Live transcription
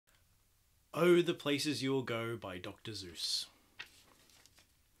Oh, the Places You'll Go by Dr Seuss.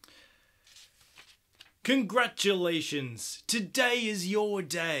 Congratulations! Today is your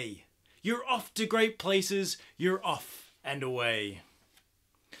day. You're off to great places, you're off and away.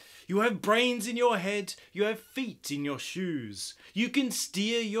 You have brains in your head, you have feet in your shoes. You can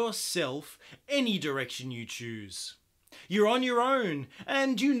steer yourself any direction you choose. You're on your own,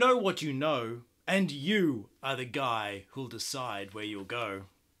 and you know what you know, and you are the guy who'll decide where you'll go.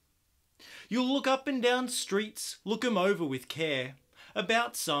 You'll look up and down streets, look 'em over with care.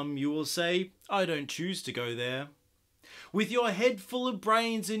 About some you will say, I don't choose to go there. With your head full of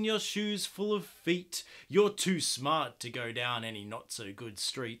brains and your shoes full of feet, you're too smart to go down any not so good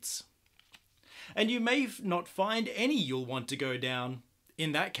streets. And you may not find any you'll want to go down.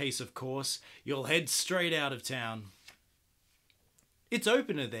 In that case, of course, you'll head straight out of town. It's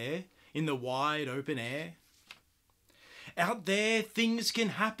opener there, in the wide open air. Out there things can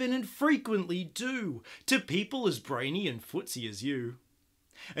happen and frequently do to people as brainy and footsy as you.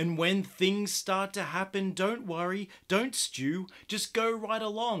 And when things start to happen, don't worry, don't stew, just go right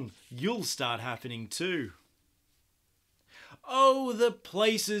along, you'll start happening too. Oh, the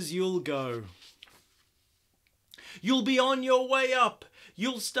places you'll go. You'll be on your way up,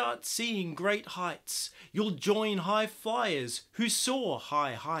 you'll start seeing great heights, you'll join high flyers who soar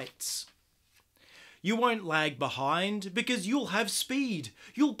high heights. You won't lag behind because you'll have speed.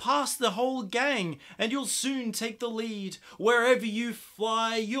 You'll pass the whole gang and you'll soon take the lead. Wherever you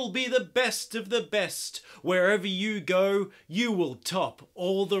fly, you'll be the best of the best. Wherever you go, you will top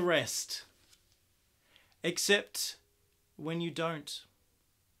all the rest. Except when you don't.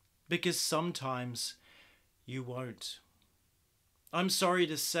 Because sometimes you won't. I'm sorry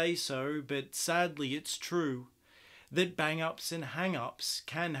to say so, but sadly it's true that bang-ups and hang-ups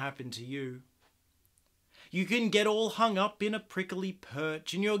can happen to you. You can get all hung up in a prickly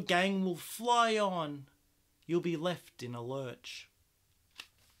perch and your gang will fly on. You'll be left in a lurch.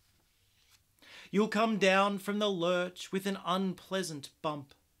 You'll come down from the lurch with an unpleasant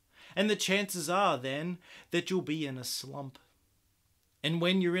bump, and the chances are then that you'll be in a slump. And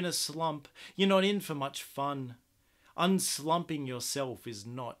when you're in a slump, you're not in for much fun. Unslumping yourself is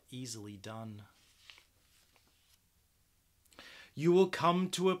not easily done. You will come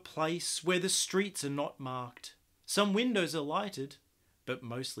to a place where the streets are not marked. Some windows are lighted, but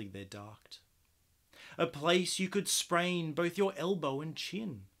mostly they're darked. A place you could sprain both your elbow and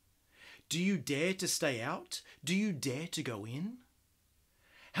chin. Do you dare to stay out? Do you dare to go in?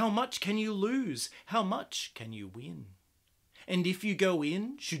 How much can you lose? How much can you win? And if you go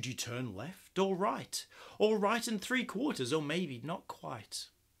in, should you turn left or right? Or right and 3/4, or maybe not quite?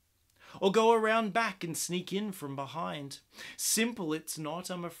 Or go around back and sneak in from behind? Simple it's not,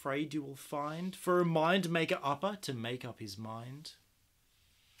 I'm afraid you will find, for a mind maker upper to make up his mind.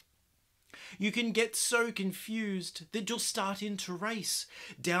 You can get so confused that you'll start in to race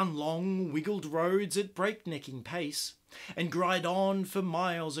down long wiggled roads at breaknecking pace, and glide on for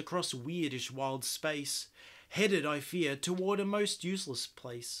miles across weirdish wild space, headed, I fear, toward a most useless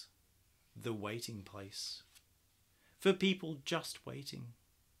place, the waiting place. For people just waiting.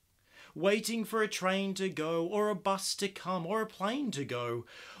 Waiting for a train to go, or a bus to come, or a plane to go,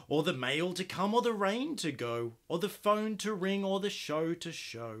 or the mail to come, or the rain to go, or the phone to ring, or the show to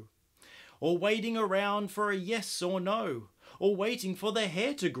show. Or waiting around for a yes or no, or waiting for their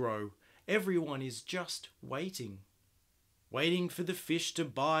hair to grow. Everyone is just waiting. Waiting for the fish to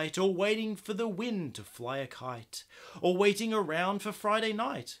bite, or waiting for the wind to fly a kite, or waiting around for Friday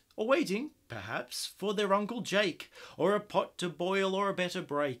night, or waiting, perhaps, for their Uncle Jake, or a pot to boil, or a better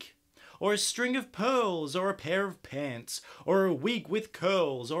break. Or a string of pearls, or a pair of pants, or a wig with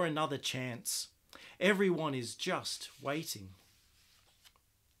curls, or another chance. Everyone is just waiting.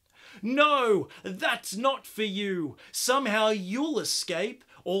 No, that's not for you. Somehow you'll escape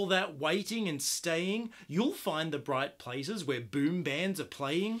all that waiting and staying. You'll find the bright places where boom bands are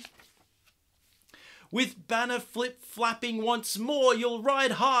playing. With banner flip-flapping once more, you'll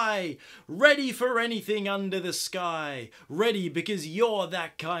ride high, ready for anything under the sky, ready because you're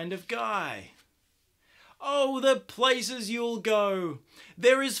that kind of guy. Oh, the places you'll go.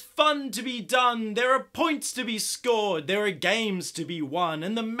 There is fun to be done, there are points to be scored, there are games to be won,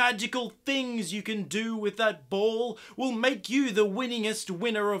 and the magical things you can do with that ball will make you the winningest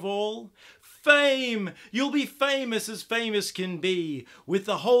winner of all. Fame! You'll be famous as famous can be, with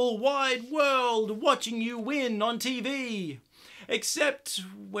the whole wide world watching you win on TV. Except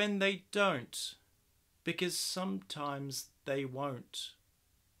when they don't, because sometimes they won't.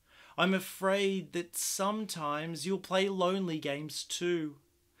 I'm afraid that sometimes you'll play lonely games too.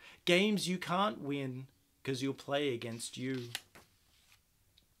 Games you can't win, 'cause you'll play against you.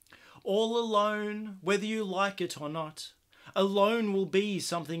 all alone, whether you like it or not. Alone will be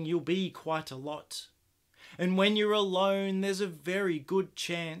something you'll be quite a lot. And when you're alone, there's a very good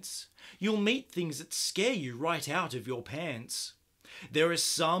chance you'll meet things that scare you right out of your pants. There are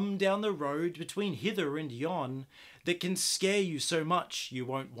some down the road between hither and yon that can scare you so much you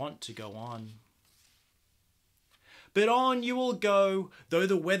won't want to go on. But on you will go, though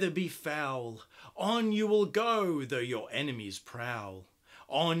the weather be foul. On you will go, though your enemies prowl.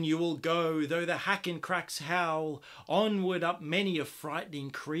 On you will go, though the hack and cracks howl. Onward up many a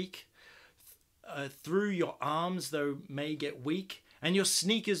frightening creek. Through your arms though may get weak, and your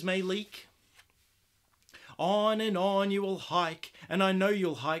sneakers may leak. On and on you will hike, and I know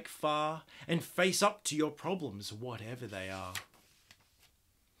you'll hike far, and face up to your problems, whatever they are.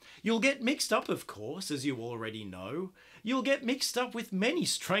 You'll get mixed up, of course, as you already know. You'll get mixed up with many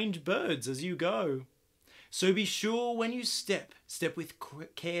strange birds as you go. So be sure when you step with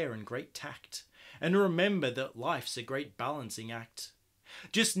care and great tact, and remember that life's a great balancing act.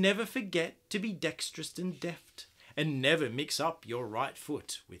 Just never forget to be dexterous and deft, and never mix up your right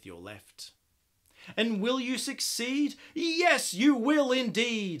foot with your left. And will you succeed? Yes, you will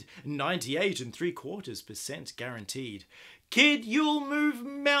indeed. 98.75% guaranteed. Kid, you'll move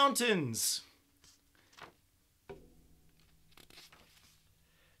mountains.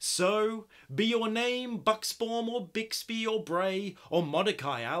 So, be your name Bucksbaum or Bixby or Bray or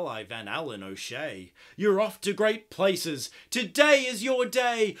Mordecai Ally Van Allen O'Shea. You're off to great places. Today is your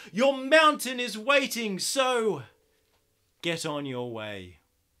day. Your mountain is waiting, so get on your way.